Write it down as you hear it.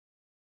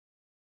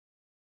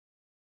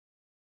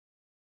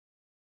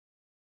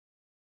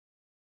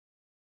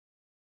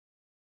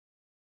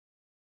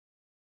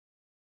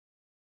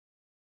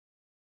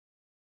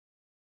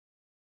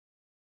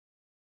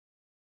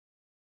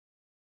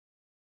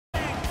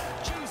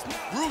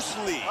Bruce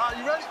Lee.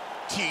 You ready?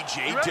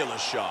 TJ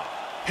Dillashaw.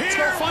 Here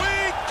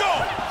we go!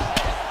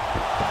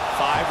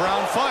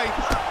 5-round fight.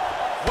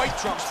 White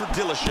trunks for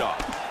Dillashaw.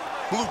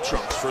 Blue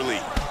trunks for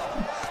Lee.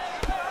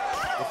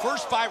 The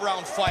first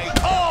 5-round fight.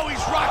 Oh,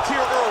 he's rocked here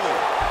early.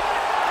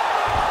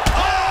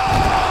 Oh!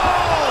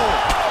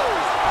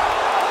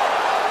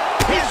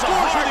 He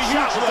scores with a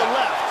huge with the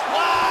left.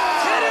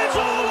 Wow! And it's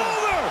all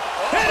over!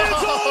 And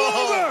it's all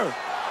over!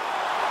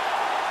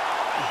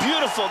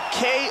 Beautiful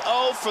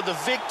KO for the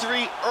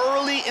victory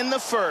early in the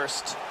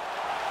first.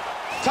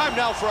 Time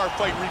now for our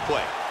fight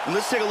replay. And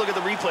let's take a look at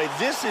the replay.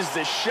 This is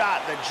the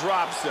shot that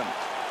drops him.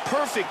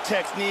 Perfect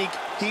technique.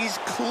 He's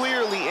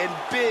clearly in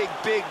big,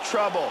 big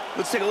trouble.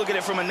 Let's take a look at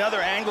it from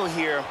another angle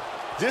here.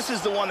 This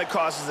is the one that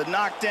causes the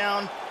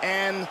knockdown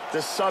and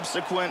the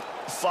subsequent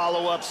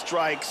follow-up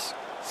strikes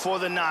for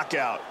the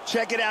knockout.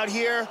 Check it out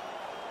here.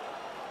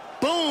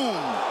 Boom!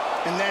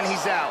 And then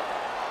he's out.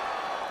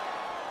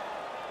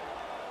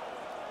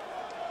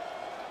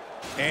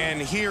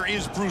 And here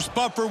is Bruce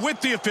Buffer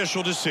with the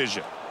official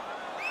decision.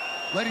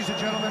 Ladies and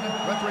gentlemen,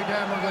 referee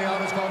Dan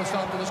Magliano has called a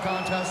stop to this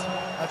contest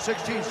at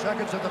 16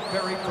 seconds of the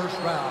very first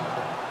round.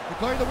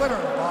 Declaring the winner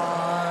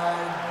by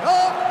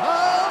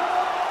knockout,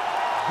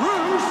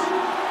 Bruce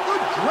the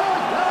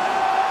Dragon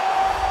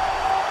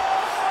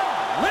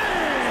Lee!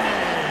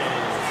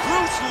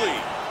 Bruce Lee,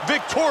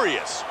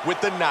 victorious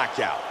with the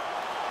knockout.